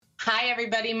Hi,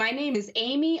 everybody. My name is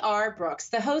Amy R. Brooks,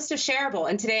 the host of Shareable.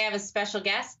 And today I have a special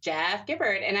guest, Jeff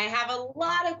Gibbard. And I have a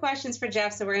lot of questions for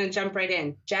Jeff, so we're going to jump right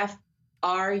in. Jeff,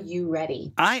 are you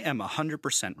ready? I am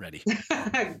 100% ready.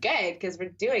 Good, because we're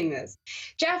doing this.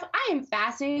 Jeff, I am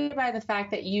fascinated by the fact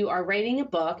that you are writing a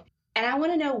book. And I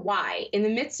want to know why, in the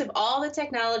midst of all the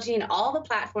technology and all the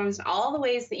platforms and all the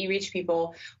ways that you reach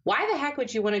people, why the heck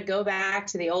would you want to go back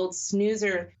to the old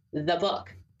snoozer, the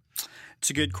book? It's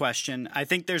a good question. I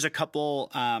think there's a couple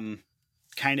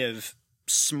kind of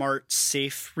smart,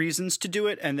 safe reasons to do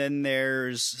it. And then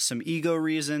there's some ego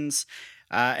reasons.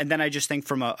 And then I just think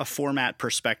from a format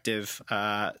perspective,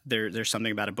 there's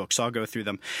something about a book. So I'll go through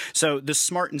them. So the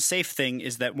smart and safe thing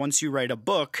is that once you write a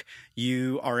book,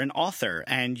 you are an author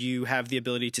and you have the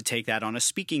ability to take that on a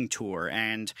speaking tour.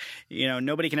 And, you know,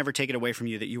 nobody can ever take it away from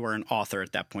you that you are an author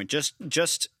at that point.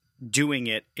 Just doing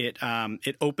it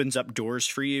opens up doors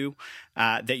for you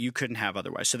that you couldn't have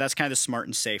otherwise. So that's kind of smart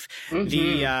and safe.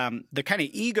 Mm-hmm. The kind of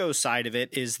ego side of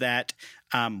it is that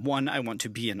one, I want to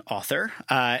be an author,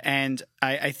 and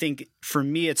I think for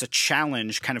me it's a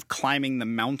challenge, kind of climbing the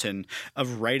mountain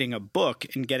of writing a book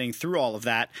and getting through all of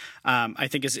that. I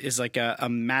think is like a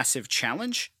massive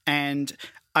challenge, and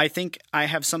I think I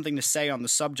have something to say on the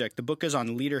subject. The book is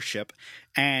on leadership,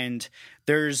 and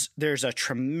there's a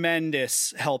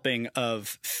tremendous helping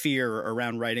of fear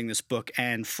around writing this book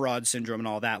and fraud syndrome and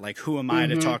all that. Like, who am I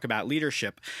to talk about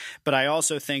leadership? But I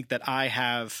also think that I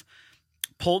have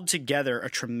pulled together a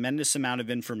tremendous amount of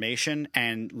information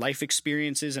and life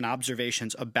experiences and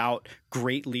observations about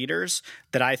great leaders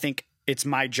that I think it's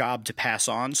my job to pass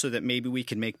on so that maybe we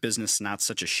can make business not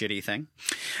such a shitty thing.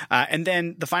 And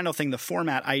then the final thing, the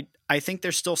format, I think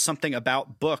there's still something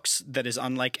about books that is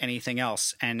unlike anything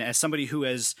else. And as somebody who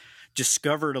has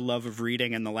discovered a love of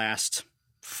reading in the last,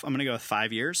 I'm going to go with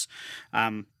 5 years,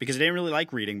 because I didn't really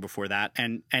like reading before that.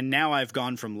 And now I've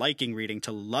gone from liking reading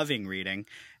to loving reading.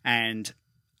 And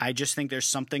I just think there's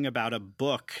something about a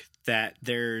book that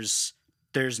there's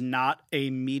not a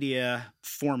media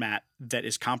format that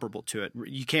is comparable to it.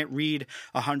 You can't read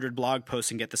 100 blog posts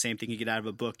and get the same thing you get out of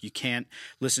a book. You can't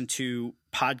listen to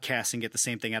podcasts and get the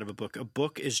same thing out of a book. A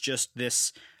book is just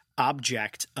this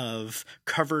object of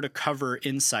cover to cover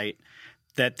insight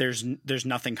that there's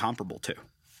nothing comparable to.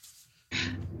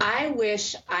 I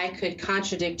wish I could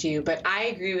contradict you, but I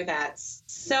agree with that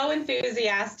so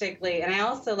enthusiastically. And I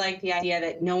also like the idea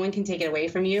that no one can take it away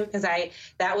from you, because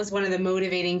that was one of the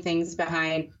motivating things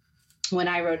behind when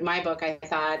I wrote my book. I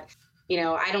thought,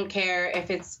 I don't care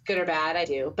if it's good or bad, I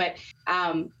do. But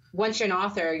once you're an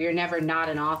author, you're never not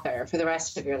an author for the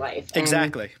rest of your life.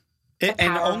 Exactly.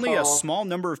 And only a small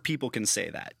number of people can say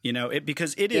that,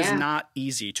 because it is not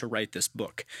easy to write this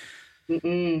book.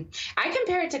 I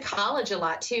compare it to college a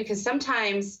lot, too, because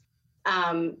sometimes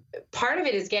part of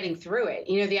it is getting through it.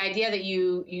 The idea that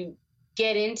you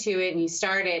get into it and you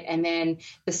start it, and then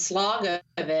the slog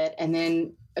of it, and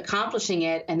then accomplishing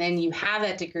it, and then you have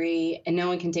that degree and no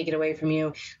one can take it away from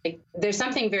you. Like, there's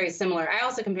something very similar. I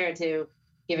also compare it to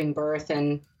giving birth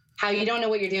and how you don't know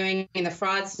what you're doing. And the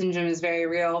fraud syndrome is very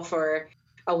real for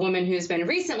a woman who's been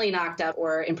recently knocked up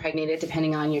or impregnated,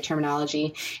 depending on your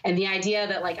terminology. And the idea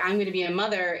that, like, I'm going to be a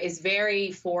mother is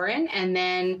very foreign. And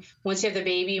then once you have the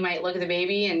baby, you might look at the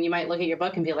baby and you might look at your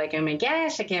book and be like, oh my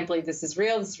gosh, I can't believe this is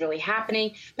real. This is really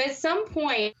happening. But at some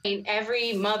point,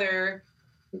 every mother,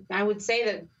 I would say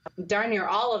that darn near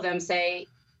all of them say,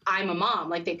 I'm a mom.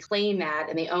 Like, they claim that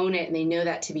and they own it and they know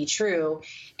that to be true.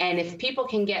 And if people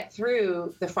can get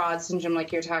through the fraud syndrome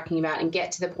like you're talking about and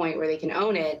get to the point where they can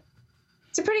own it,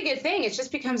 it's a pretty good thing. It just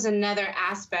becomes another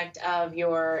aspect of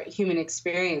your human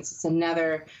experience. It's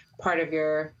another part of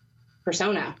your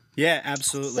persona. Yeah,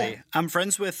 absolutely. I'm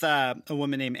friends with a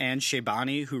woman named Anne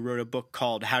Shabani who wrote a book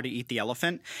called How to Eat the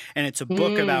Elephant. And it's a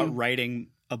book about writing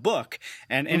a book.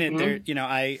 And in it, there,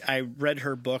 I read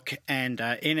her book, and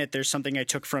in it, there's something I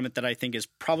took from it that I think is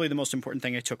probably the most important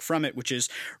thing I took from it, which is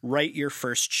write your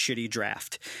first shitty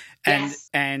draft.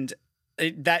 And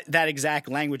that exact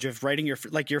language of writing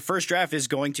your first draft is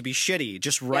going to be shitty.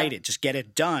 Just write it, just get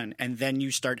it done. And then you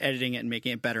start editing it and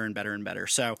making it better and better and better.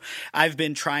 So I've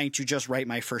been trying to just write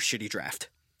my first shitty draft.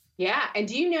 Yeah. And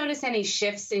do you notice any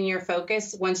shifts in your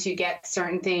focus once you get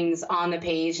certain things on the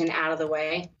page and out of the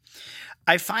way?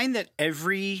 I find that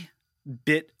every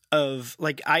bit of,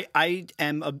 like, I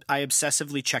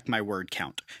obsessively check my word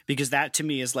count, because that to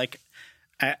me is like,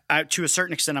 to a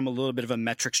certain extent, I'm a little bit of a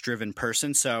metrics-driven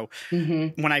person. So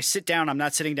when I sit down, I'm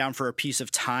not sitting down for a piece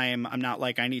of time. I'm not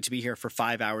like I need to be here for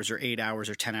 5 hours or 8 hours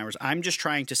or 10 hours. I'm just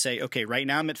trying to say, okay, right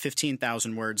now I'm at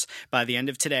 15,000 words. By the end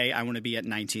of today, I want to be at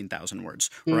 19,000 words,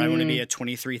 or I want to be at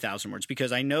 23,000 words,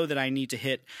 because I know that I need to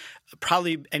hit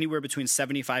probably anywhere between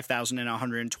 75,000 and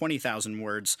 120,000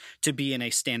 words to be in a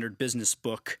standard business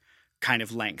book kind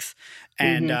of length.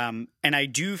 And I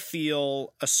do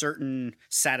feel a certain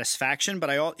satisfaction,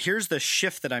 but here's the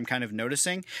shift that I'm kind of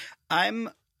noticing. I'm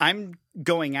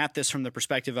going at this from the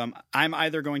perspective I'm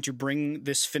either going to bring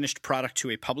this finished product to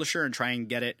a publisher and try and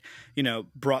get it,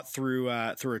 brought through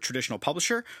a traditional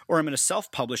publisher, or I'm going to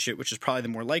self-publish it, which is probably the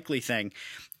more likely thing.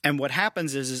 And what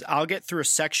happens is I'll get through a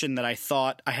section that I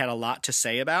thought I had a lot to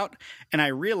say about, and I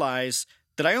realize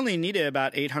that I only needed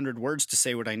about 800 words to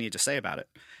say what I need to say about it.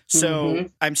 So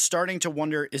I'm starting to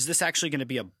wonder, is this actually going to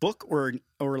be a book or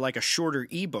like a shorter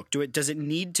ebook? Does it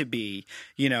need to be,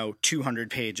 200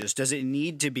 pages? Does it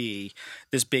need to be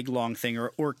this big long thing,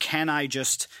 or can I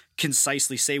just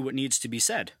concisely say what needs to be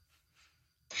said?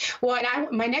 Well,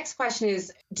 and my next question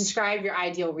is, describe your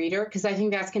ideal reader, because I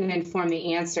think that's going to inform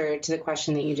the answer to the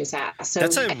question that you just asked. So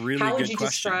that's a really good question. How would you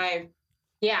describe?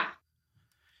 Yeah.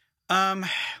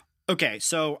 Okay,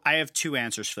 so I have two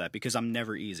answers for that because I'm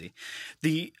never easy.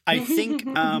 I think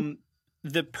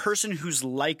the person who's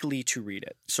likely to read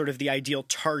it, sort of the ideal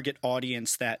target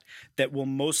audience that will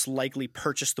most likely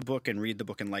purchase the book and read the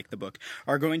book and like the book,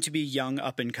 are going to be young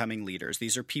up-and-coming leaders.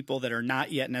 These are people that are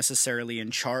not yet necessarily in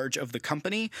charge of the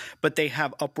company, but they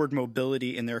have upward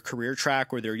mobility in their career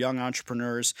track, or they're young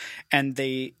entrepreneurs, and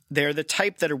they're the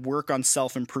type that work on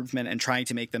self-improvement and trying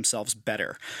to make themselves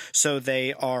better. So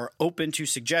they are open to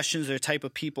suggestions. They're the type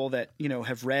of people that,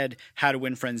 have read How to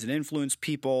Win Friends and Influence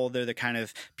People. They're the kind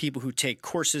of people who take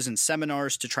courses and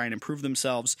seminars to try and improve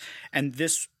themselves. And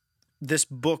this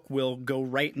book will go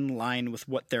right in line with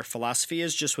what their philosophy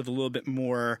is, just with a little bit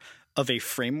more of a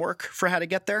framework for how to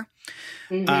get there.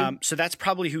 So that's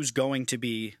probably who's going to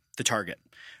be the target.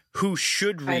 Who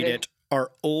should read it are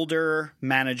older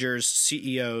managers,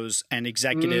 CEOs, and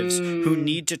executives who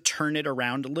need to turn it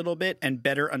around a little bit and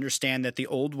better understand that the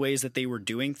old ways that they were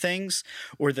doing things,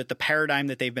 or that the paradigm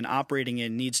that they've been operating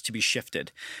in, needs to be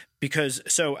shifted. Because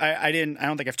I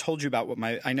don't think I've told you about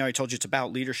I know I told you it's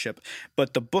about leadership,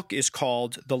 but the book is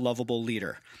called The Lovable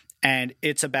Leader. And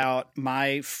it's about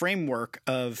my framework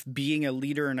of being a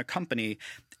leader in a company,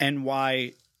 and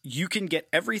why you can get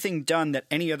everything done that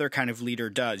any other kind of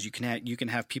leader does. You can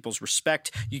have people's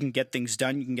respect. You can get things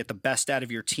done. You can get the best out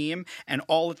of your team, and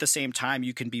all at the same time,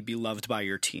 you can be beloved by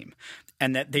your team,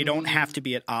 and that they don't have to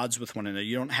be at odds with one another.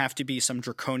 You don't have to be some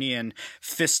draconian,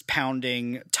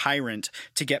 fist-pounding tyrant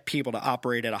to get people to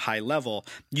operate at a high level.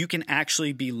 You can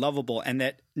actually be lovable, and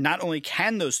that not only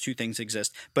can those two things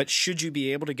exist, but should you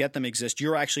be able to get them exist,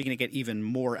 you're actually going to get even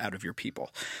more out of your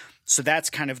people. So that's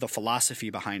kind of the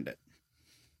philosophy behind it.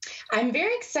 I'm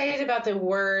very excited about the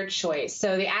word choice.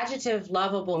 So the adjective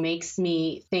lovable makes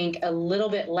me think a little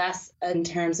bit less in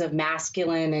terms of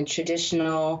masculine and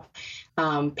traditional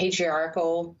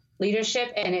patriarchal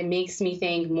leadership, and it makes me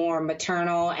think more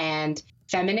maternal and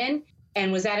feminine.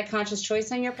 And was that a conscious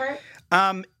choice on your part?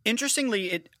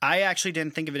 Interestingly, I actually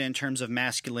didn't think of it in terms of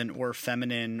masculine or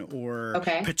feminine or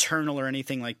paternal or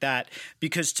anything like that,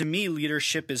 because to me,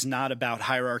 leadership is not about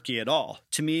hierarchy at all.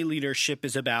 To me, leadership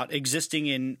is about existing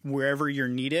in wherever you're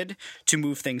needed to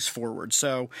move things forward.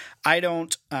 So I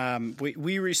don't,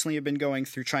 we recently have been going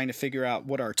through trying to figure out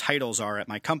what our titles are at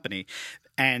my company.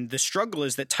 And the struggle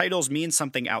is that titles mean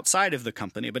something outside of the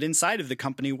company, but inside of the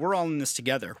company, we're all in this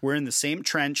together. We're in the same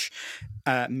trench,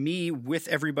 me with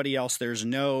everybody else. There's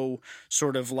no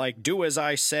sort of like, do as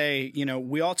I say.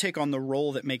 We all take on the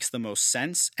role that makes the most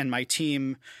sense. And my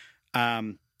team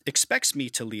expects me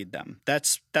to lead them.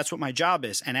 That's what my job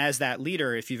is. And as that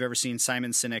leader, if you've ever seen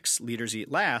Simon Sinek's Leaders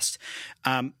Eat Last,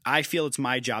 I feel it's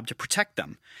my job to protect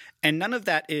them. And none of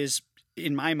that is,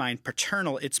 in my mind,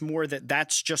 paternal. It's more that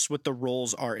that's just what the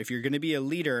roles are. If you're going to be a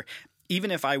leader,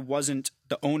 even if I wasn't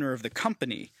the owner of the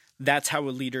company, that's how a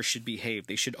leader should behave.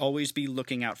 They should always be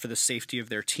looking out for the safety of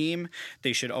their team.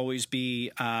 They should always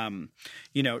be,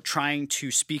 trying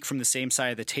to speak from the same side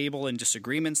of the table in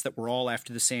disagreements, that we're all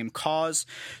after the same cause.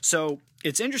 So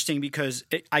it's interesting because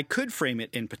I could frame it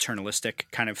in paternalistic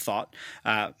kind of thought,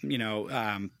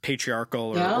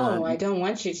 patriarchal. No, I don't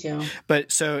want you to.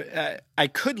 But so I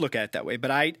could look at it that way. But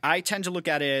I tend to look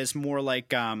at it as more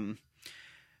like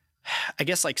I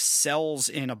guess like cells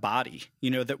in a body,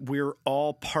 that we're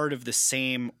all part of the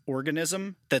same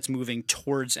organism that's moving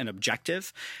towards an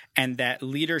objective, and that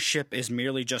leadership is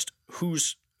merely just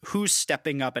who's who's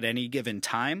stepping up at any given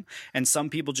time. And some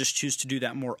people just choose to do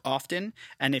that more often.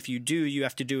 And if you do, you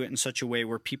have to do it in such a way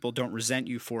where people don't resent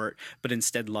you for it, but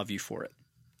instead love you for it.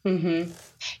 Mm-hmm.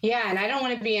 Yeah, and I don't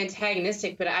want to be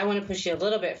antagonistic, but I want to push you a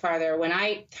little bit farther. When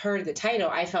I heard the title,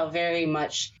 I felt very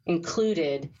much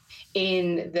included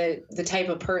in the type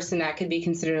of person that could be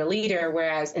considered a leader,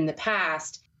 whereas in the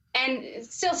past, and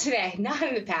still today, not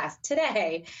in the past,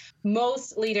 today,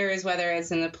 most leaders, whether it's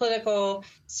in the political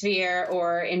sphere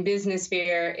or in business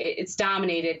sphere, it's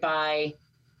dominated by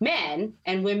men,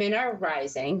 and women are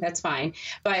rising. That's fine.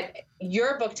 But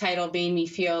your book title made me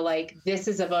feel like this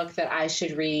is a book that I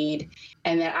should read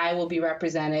and that I will be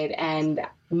represented, and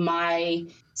my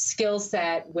skill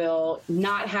set will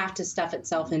not have to stuff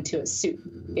itself into a suit.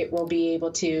 It will be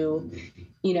able to,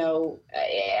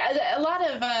 a lot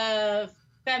of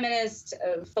feminist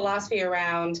philosophy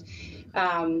around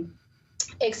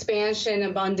expansion,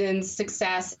 abundance,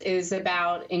 success is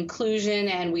about inclusion,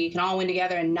 and we can all win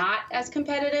together, and not as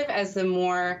competitive as the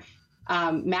more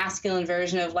masculine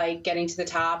version of like getting to the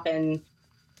top and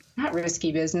not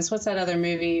Risky Business. What's that other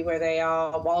movie where they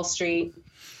all Wall Street,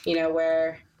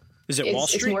 where is it Wall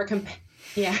Street? It's more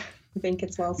yeah, I think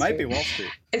it's Wall Street. Might be Wall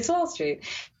Street. It's Wall Street.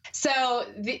 So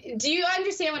do you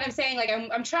understand what I'm saying? Like,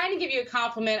 I'm trying to give you a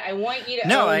compliment. I want you to own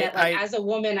that, like, as a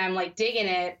woman, I'm like digging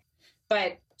it,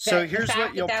 but so here's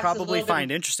what you'll probably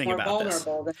find interesting about this.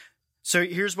 So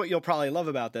here's what you'll probably love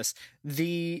about this.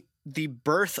 The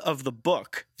birth of the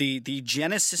book, the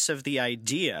genesis of the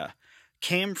idea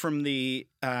came from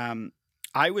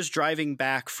I was driving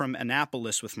back from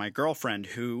Annapolis with my girlfriend,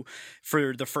 who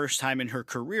for the first time in her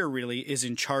career really is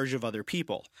in charge of other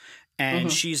people.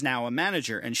 And she's now a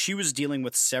manager, and she was dealing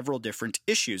with several different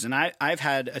issues. And I've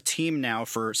had a team now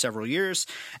for several years,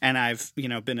 and I've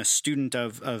been a student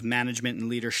of management and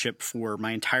leadership for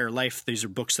my entire life. These are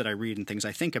books that I read and things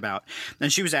I think about.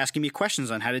 And she was asking me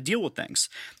questions on how to deal with things.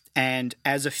 And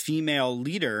as a female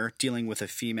leader dealing with a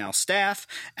female staff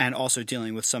and also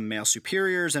dealing with some male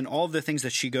superiors and all of the things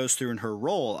that she goes through in her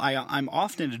role, I'm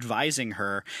often advising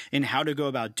her in how to go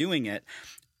about doing it.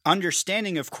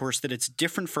 Understanding, of course, that it's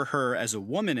different for her as a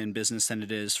woman in business than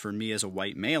it is for me as a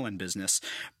white male in business,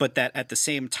 but that at the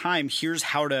same time, here's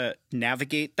how to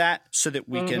navigate that so that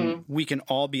we can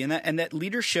all be in that, and that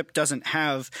leadership doesn't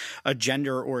have a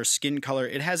gender or a skin color.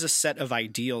 It has a set of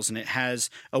ideals and it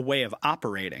has a way of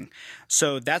operating.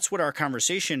 So that's what our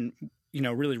conversation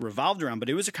really revolved around. But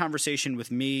it was a conversation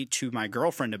with me to my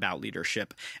girlfriend about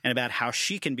leadership and about how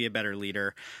she can be a better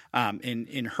leader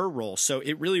in her role. So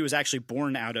it really was actually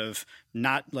born out of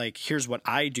not like, here's what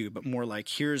I do, but more like,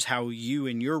 here's how you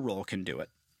in your role can do it.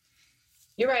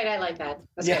 You're right. I like that.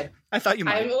 That's good. I thought you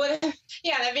might.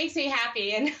 Yeah, that makes me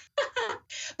happy. And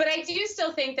but I do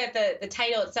still think that the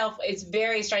title itself is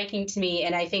very striking to me.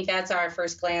 And I think that's our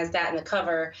first glance, that in the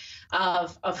cover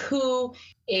of who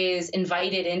is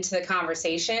invited into the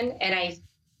conversation. And I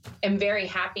am very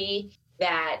happy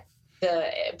that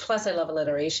plus I love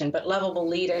alliteration, but lovable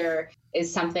leader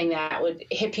is something that would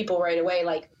hit people right away.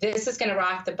 Like, this is going to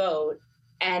rock the boat.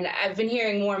 And I've been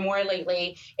hearing more and more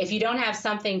lately, if you don't have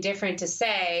something different to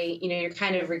say, you're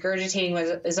kind of regurgitating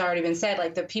what has already been said.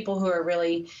 Like, the people who are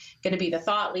really going to be the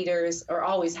thought leaders, or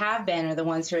always have been, are the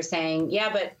ones who are saying,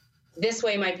 yeah, but this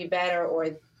way might be better, or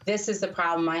this is the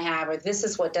problem I have, or this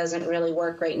is what doesn't really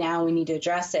work right now. We need to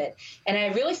address it. And I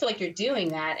really feel like you're doing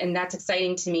that. And that's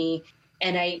exciting to me.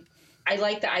 And I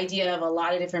like the idea of a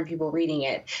lot of different people reading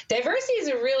it. Diversity is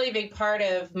a really big part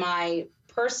of my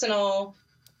personal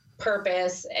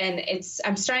purpose, and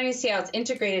I'm starting to see how it's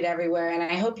integrated everywhere, and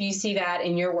I hope you see that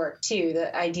in your work too.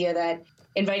 The idea that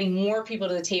inviting more people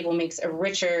to the table makes a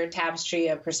richer tapestry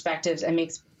of perspectives and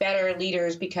makes better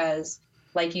leaders, because,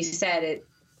 like you said,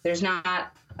 there's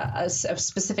not a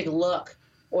specific look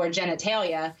or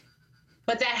genitalia,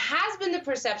 but that has been the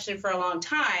perception for a long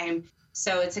time.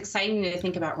 So it's exciting to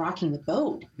think about rocking the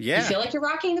boat. Yeah. You feel like you're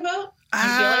rocking the boat? Do you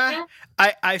feel like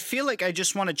that? I feel like I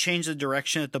just want to change the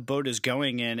direction that the boat is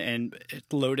going in and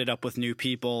load it up with new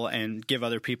people and give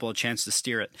other people a chance to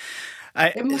steer it.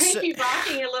 It might be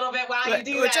rocking a little bit while you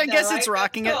do that. Which I guess it's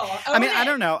rocking it. Cool. I mean, I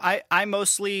don't know. I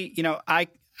mostly,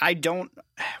 I don't,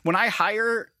 when I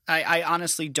hire, I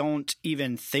honestly don't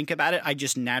even think about it. I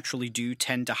just naturally do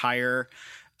tend to hire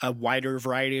a wider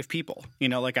variety of people.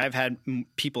 Like, I've had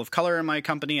people of color in my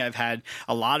company. I've had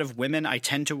a lot of women. I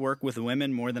tend to work with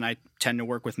women more than I tend to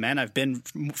work with men. I've been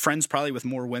friends probably with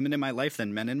more women in my life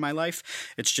than men in my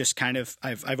life. It's just kind of,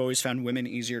 I've always found women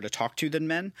easier to talk to than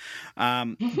men.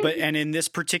 And in this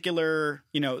particular,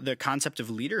 the concept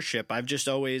of leadership, I've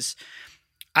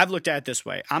looked at it this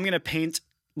way. I'm going to paint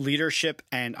leadership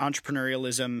and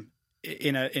entrepreneurialism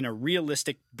in a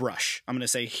realistic brush. I'm going to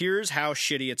say, here's how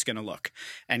shitty it's going to look,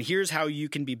 and here's how you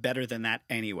can be better than that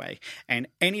anyway. And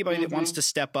anybody that wants to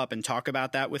step up and talk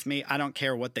about that with me, I don't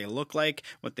care what they look like,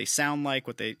 what they sound like,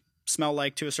 what they smell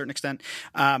like to a certain extent.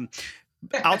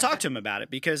 I'll talk to him about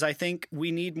it, because I think we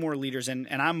need more leaders, and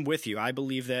I'm with you. I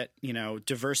believe that,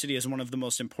 diversity is one of the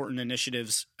most important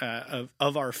initiatives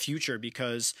of our future,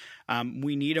 because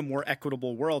we need a more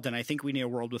equitable world, and I think we need a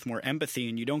world with more empathy,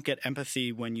 and you don't get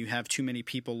empathy when you have too many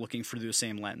people looking through the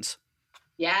same lens.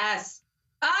 Yes.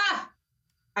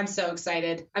 I'm so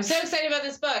excited. I'm so excited about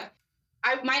this book.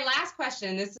 My last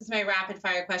question, this is my rapid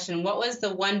fire question. What was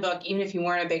the one book, even if you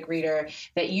weren't a big reader,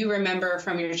 that you remember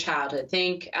from your childhood?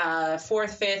 Think 4th,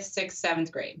 5th, 6th,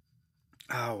 7th grade.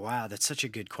 Oh, wow. That's such a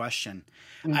good question.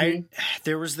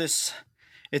 Mm-hmm.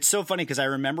 It's so funny, because I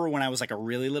remember when I was like a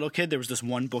really little kid, there was this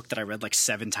one book that I read like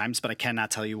 7 times, but I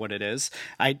cannot tell you what it is.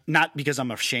 Not because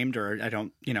I'm ashamed or I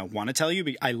don't, want to tell you,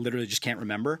 but I literally just can't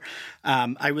remember.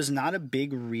 I was not a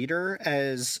big reader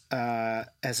as a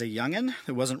youngin'.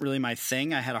 It wasn't really my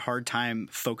thing. I had a hard time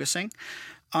focusing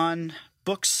on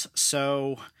books.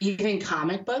 So even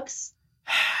comic books?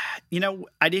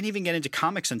 I didn't even get into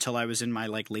comics until I was in my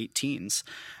like late teens.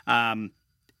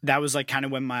 That was like kind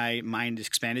of when my mind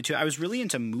expanded to. I was really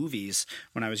into movies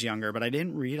when I was younger, but I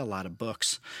didn't read a lot of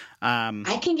books.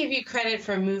 I can give you credit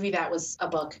for a movie that was a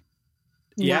book.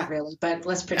 Yeah. Not really, but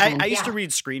let's pretend. I used to read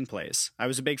screenplays. I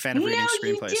was a big fan of reading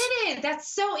screenplays. No, you didn't. That's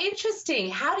so interesting.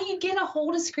 How do you get a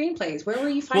hold of screenplays? Where were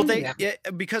you finding them? Yeah,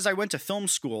 because I went to film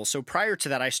school. So prior to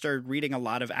that, I started reading a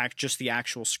lot of just the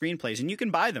actual screenplays, and you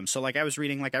can buy them. So like I was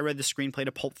reading, like I read the screenplay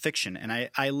to Pulp Fiction, and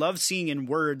I love seeing in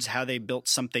words how they built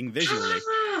something visually.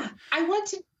 I want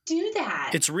to do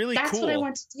that. It's really cool. That's what I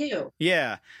want to do.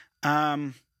 Yeah.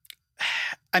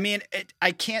 I mean,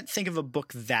 I can't think of a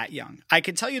book that young. I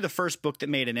can tell you the first book that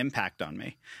made an impact on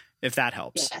me, if that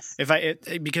helps. Yes.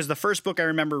 Because the first book I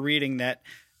remember reading that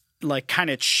like kind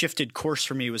of shifted course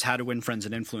for me was How to Win Friends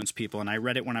and Influence People, and I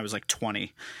read it when I was like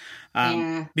 20.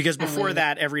 Because before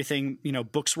that, everything,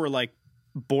 books were like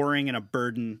boring and a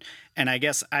burden, and I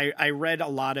guess I read a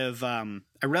lot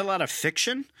of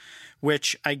fiction,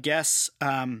 which I guess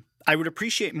I would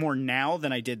appreciate more now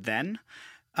than I did then.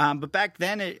 But back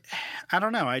then, I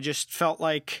don't know. I just felt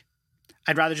like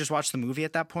I'd rather just watch the movie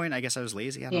at that point. I guess I was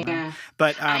lazy. I don't know.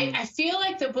 But I feel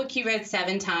like the book you read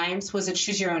 7 times was a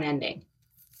Choose Your Own Ending.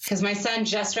 Because my son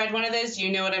just read one of those. Do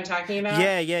you know what I'm talking about?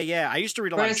 Yeah. I used to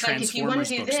read a lot of Transformers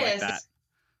books like that.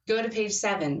 Go to page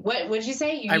 7. What did you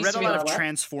say? I read a lot of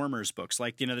Transformers books,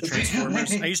 like, the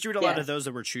Transformers. I used to read a lot of those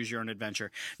that were Choose Your Own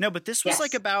Adventure. No, but this was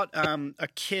like about a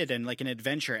kid and like an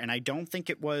adventure, and I don't think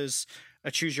it was a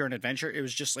Choose Your Own Adventure. It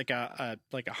was just like a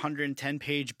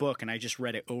 110-page book, and I just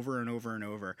read it over and over and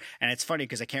over. And it's funny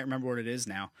because I can't remember what it is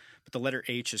now, but the letter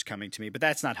H is coming to me, but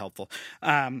that's not helpful.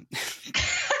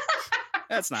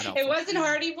 That's not helpful. It wasn't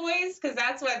Hardy Boys, because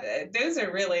that's what those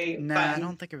are really. No, fun. I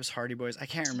don't think it was Hardy Boys. I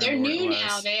can't remember. They're new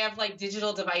now. They have like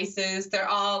digital devices. They're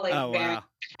all like very. Wow.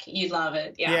 You'd love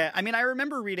it. Yeah. Yeah. I mean, I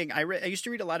remember reading. I used to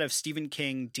read a lot of Stephen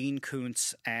King, Dean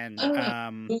Koontz, and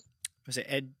was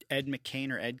it Ed McCain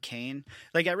or Ed Kane?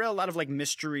 Like I read a lot of like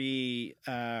mystery,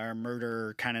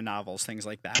 murder kind of novels, things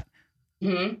like that.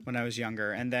 Mm-hmm. When I was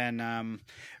younger. And then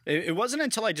it wasn't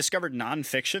until I discovered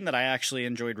nonfiction that I actually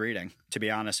enjoyed reading, to be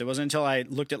honest. It wasn't until I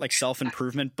looked at like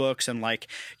self-improvement books and like,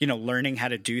 learning how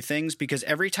to do things, because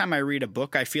every time I read a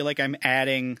book, I feel like I'm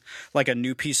adding like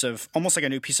almost like a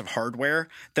new piece of hardware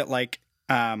that like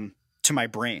to my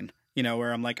brain,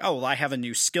 where I'm like, oh, well, I have a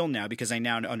new skill now because I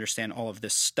now understand all of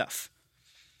this stuff.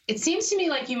 It seems to me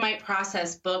like you might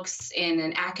process books in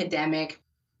an academic,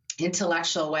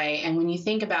 intellectual way, and when you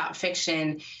think about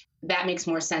fiction, that makes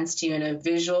more sense to you in a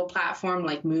visual platform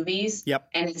like movies. Yep.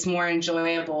 And it's more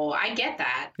enjoyable. I get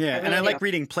that. Yeah, and I like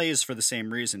reading plays for the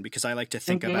same reason, because I like to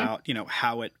think about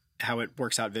how it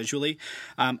works out visually.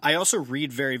 I also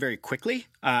read very, very quickly.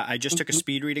 I just took a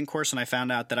speed reading course, and I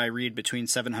found out that I read between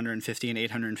 750 and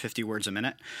 850 words a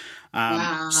minute.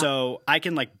 Wow. So I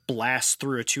can like blast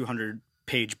through a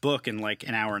 200-page book in like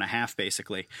an hour and a half,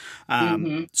 basically.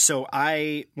 So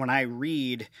when I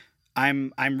read,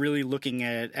 I'm really looking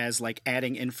at it as like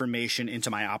adding information into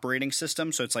my operating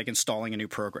system. So it's like installing a new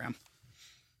program.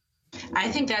 I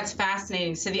think that's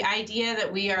fascinating. So the idea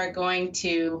that we are going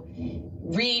to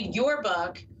read your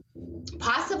book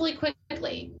possibly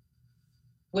quickly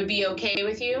would be okay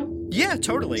with you? Yeah,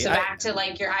 totally. So back to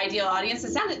like your ideal audience,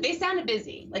 they sounded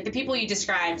busy. Like the people you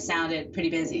described sounded pretty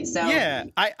busy. So yeah,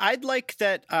 I'd like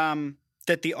that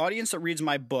that the audience that reads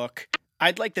my book,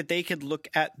 I'd like that they could look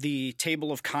at the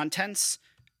table of contents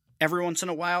every once in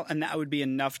a while, and that would be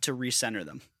enough to recenter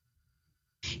them.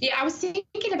 Yeah, I was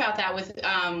thinking about that with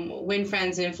Win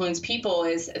Friends and Influence People.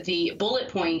 Is the bullet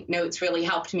point notes really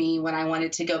helped me when I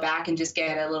wanted to go back and just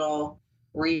get a little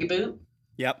reboot.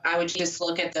 Yep. I would just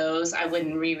look at those. I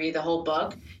wouldn't reread the whole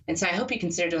book. And so I hope you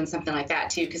consider doing something like that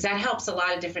too, because that helps a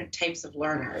lot of different types of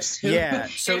learners. Yeah.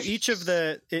 So each of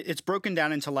it's broken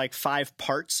down into like 5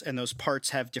 parts, and those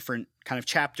parts have different kind of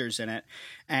chapters in it.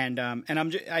 And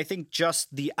I think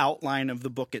just the outline of the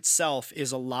book itself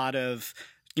is a lot of,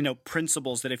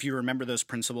 principles that if you remember those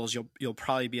principles, you'll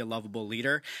probably be a lovable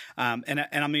leader. And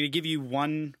I'm going to give you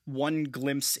one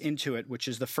glimpse into it, which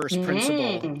is the first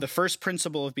principle. The first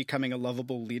principle of becoming a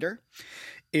lovable leader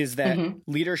is that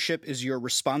leadership is your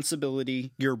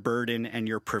responsibility, your burden, and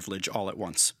your privilege all at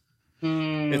once.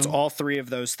 It's all 3 of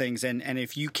those things. And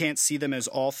if you can't see them as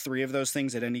all 3 of those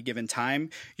things at any given time,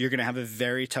 you're going to have a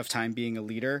very tough time being a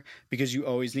leader, because you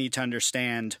always need to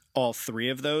understand all 3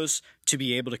 of those to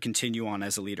be able to continue on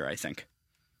as a leader, I think.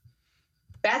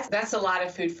 That's a lot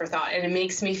of food for thought. And it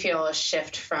makes me feel a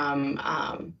shift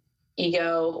from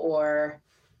ego or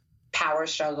power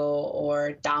struggle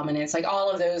or dominance, like all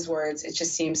of those words. It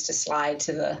just seems to slide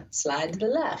to the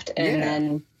left. And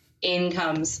then in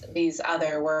comes these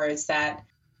other words that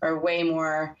are way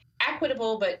more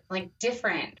equitable, but like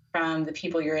different from the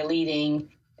people you're leading.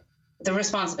 The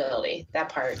responsibility, that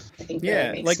part, I think. Yeah,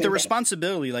 really like the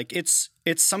responsibility, like it's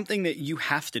something that you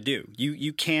have to do.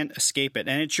 You can't escape it.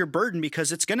 And it's your burden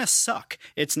because it's going to suck.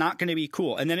 It's not going to be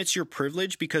cool. And then it's your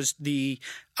privilege because the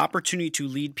opportunity to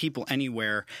lead people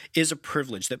anywhere is a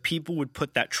privilege. That people would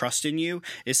put that trust in you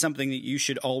is something that you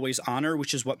should always honor,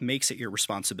 which is what makes it your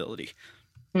responsibility.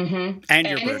 And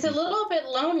it's a little bit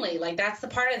lonely. Like that's the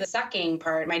part of the sucking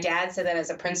part. My dad said that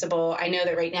as a principal. I know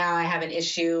that right now I have an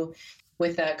issue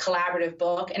with a collaborative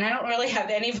book, and I don't really have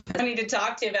anybody to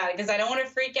talk to about it because I don't want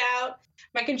to freak out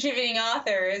my contributing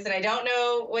authors, and I don't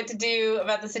know what to do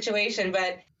about the situation,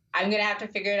 but I'm going to have to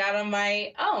figure it out on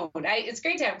my own. It's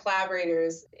great to have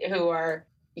collaborators who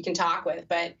you can talk with,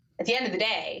 but at the end of the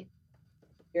day,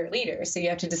 you're a leader, so you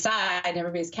have to decide, and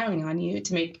everybody's counting on you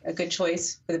to make a good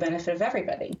choice for the benefit of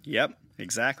everybody. Yep,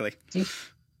 exactly.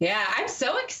 Yeah, I'm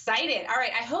so excited. All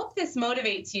right, I hope this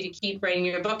motivates you to keep writing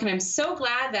your book, and I'm so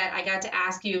glad that I got to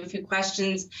ask you a few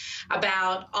questions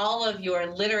about all of your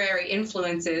literary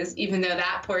influences, even though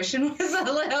that portion was a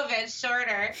little bit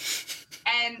shorter.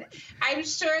 And I'm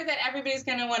sure that everybody's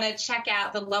going to want to check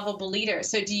out The Lovable Leader.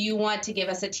 So do you want to give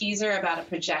us a teaser about a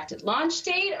projected launch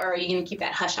date, or are you going to keep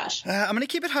that hush-hush? I'm going to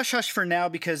keep it hush-hush for now,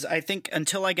 because I think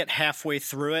until I get halfway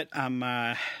through it,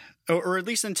 or at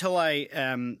least until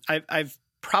I've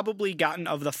probably gotten,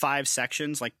 of the 5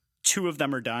 sections, like 2 of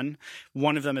them are done.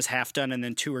 1 of them is half done, and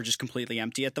then 2 are just completely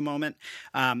empty at the moment.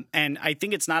 And I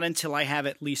think it's not until I have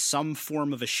at least some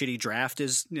form of a shitty draft,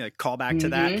 is callback to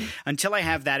that. Until I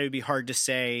have that, it would be hard to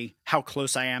say how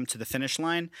close I am to the finish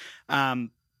line.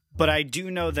 But I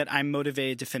do know that I'm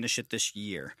motivated to finish it this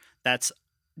year. That's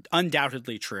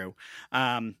undoubtedly true.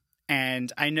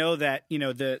 And I know that,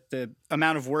 the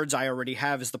amount of words I already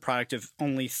have is the product of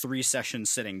only 3 sessions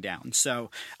sitting down.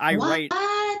 So I write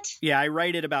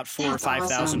at about 4,000 or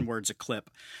 5,000 words a clip.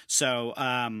 So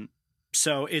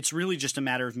it's really just a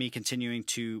matter of me continuing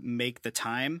to make the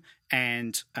time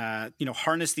and,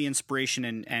 harness the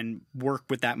inspiration and work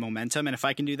with that momentum. And if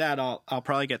I can do that, I'll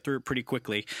probably get through it pretty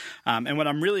quickly. And what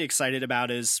I'm really excited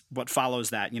about is what follows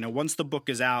that. Once the book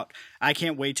is out, I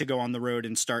can't wait to go on the road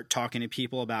and start talking to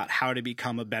people about how to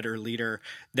become a better leader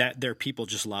that their people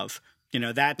just love.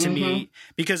 That to me,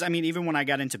 because even when I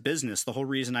got into business, the whole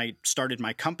reason I started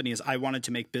my company is I wanted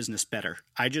to make business better.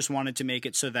 I just wanted to make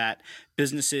it so that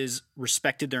businesses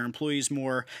respected their employees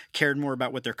more, cared more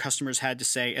about what their customers had to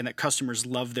say, and that customers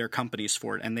loved their companies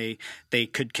for it. And they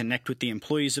could connect with the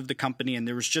employees of the company. And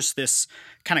there was just this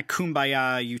kind of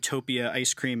kumbaya, utopia,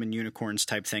 ice cream and unicorns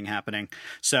type thing happening.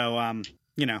 So,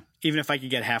 even if I could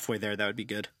get halfway there, that would be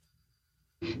good.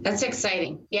 That's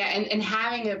exciting. Yeah, and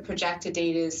having a projected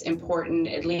date is important,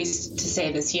 at least to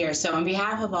say this year. So on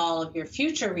behalf of all of your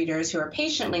future readers who are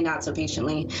patiently, not so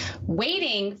patiently,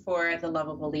 waiting for The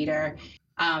Lovable Leader,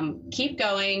 keep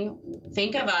going,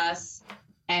 think of us,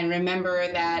 and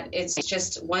remember that it's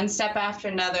just one step after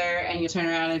another, and you'll turn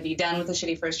around and be done with the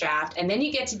shitty first draft. And then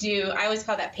you get to do, I always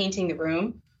call that painting the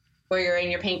room, where you're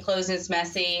in your paint clothes and it's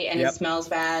messy and it smells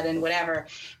bad and whatever.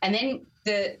 And then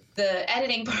the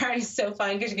editing part is so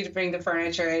fun because you get to bring the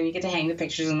furniture and you get to hang the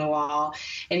pictures on the wall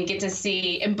and you get to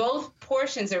see, and both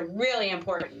portions are really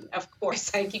important, of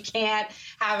course. Like, you can't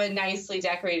have a nicely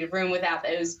decorated room without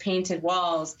those painted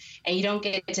walls, and you don't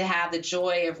get to have the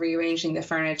joy of rearranging the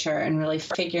furniture and really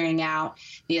figuring out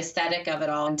the aesthetic of it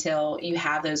all until you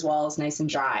have those walls nice and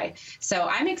dry. So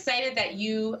I'm excited that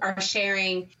you are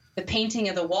sharing the painting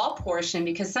of the wall portion,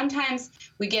 because sometimes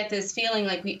we get this feeling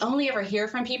like we only ever hear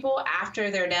from people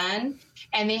after they're done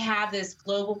and they have this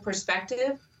global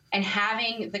perspective, and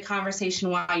having the conversation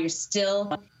while you're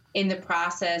still in the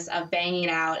process of banging it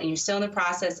out and you're still in the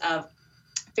process of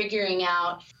figuring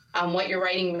out what your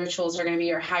writing rituals are going to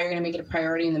be or how you're going to make it a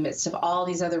priority in the midst of all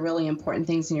these other really important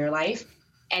things in your life.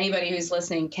 Anybody who's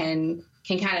listening can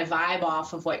kind of vibe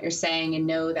off of what you're saying and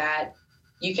know that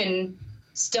you can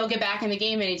still get back in the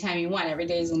game anytime you want. Every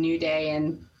day is a new day,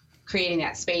 and creating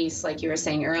that space, like you were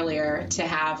saying earlier, to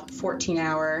have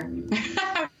 14-hour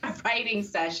writing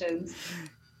sessions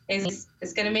is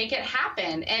going to make it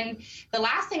happen. And the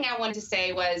last thing I wanted to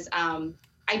say was,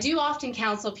 I do often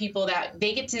counsel people that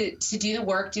they get to do the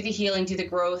work, do the healing, do the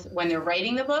growth when they're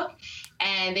writing the book,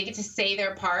 and they get to say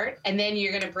their part. And then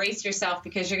you're going to brace yourself,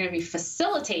 because you're going to be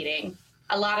facilitating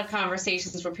a lot of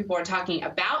conversations where people are talking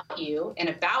about you and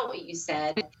about what you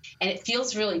said, and it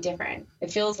feels really different.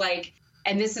 It feels like,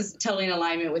 and this is totally in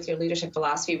alignment with your leadership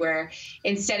philosophy, where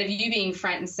instead of you being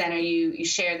front and center, you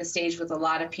share the stage with a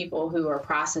lot of people who are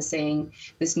processing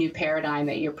this new paradigm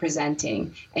that you're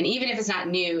presenting. And even if it's not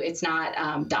new, it's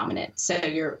not dominant. So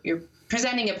you're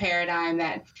presenting a paradigm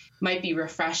that might be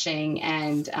refreshing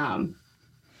and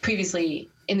previously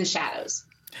in the shadows,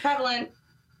 prevalent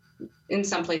in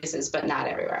some places, but not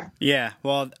everywhere. Yeah.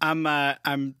 Well,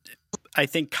 I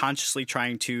think consciously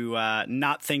trying to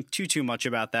not think too much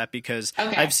about that, because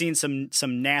I've seen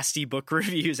some nasty book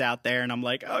reviews out there, and I'm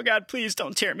like, oh God, please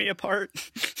don't tear me apart.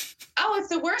 Oh, it's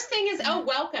the worst thing is,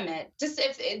 welcome it.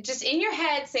 Just in your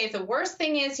head, say, if the worst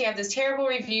thing is you have those terrible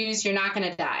reviews, you're not going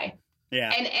to die.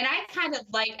 Yeah. And I kind of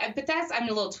like, but I'm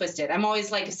a little twisted. I'm always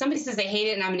like, if somebody says they hate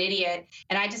it and I'm an idiot,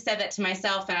 and I just said that to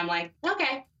myself, and I'm like,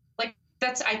 okay.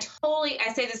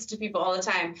 I say this to people all the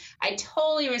time. I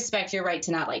totally respect your right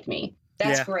to not like me.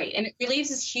 That's great. And it relieves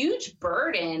this huge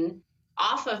burden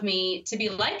off of me to be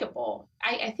likable.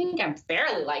 I think I'm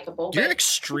fairly likable. You're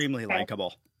extremely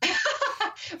likable. But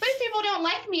if people don't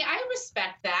like me, I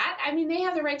respect that. I mean, they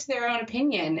have the right to their own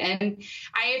opinion, and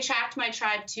I attract my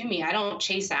tribe to me. I don't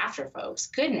chase after folks.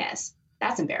 Goodness.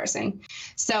 That's embarrassing.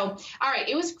 So, all right.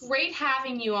 It was great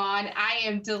having you on. I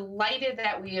am delighted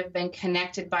that we have been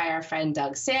connected by our friend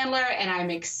Doug Sandler, and I'm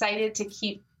excited to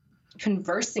keep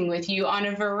conversing with you on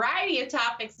a variety of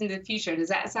topics in the future. Does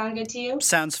that sound good to you?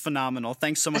 Sounds phenomenal.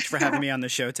 Thanks so much for having me on the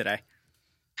show today.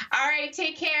 All right.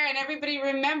 Take care. And everybody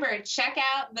remember, check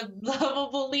out the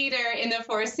lovable leader in the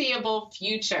foreseeable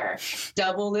future.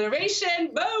 Double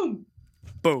iteration. Boom.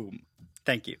 Boom.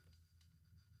 Thank you.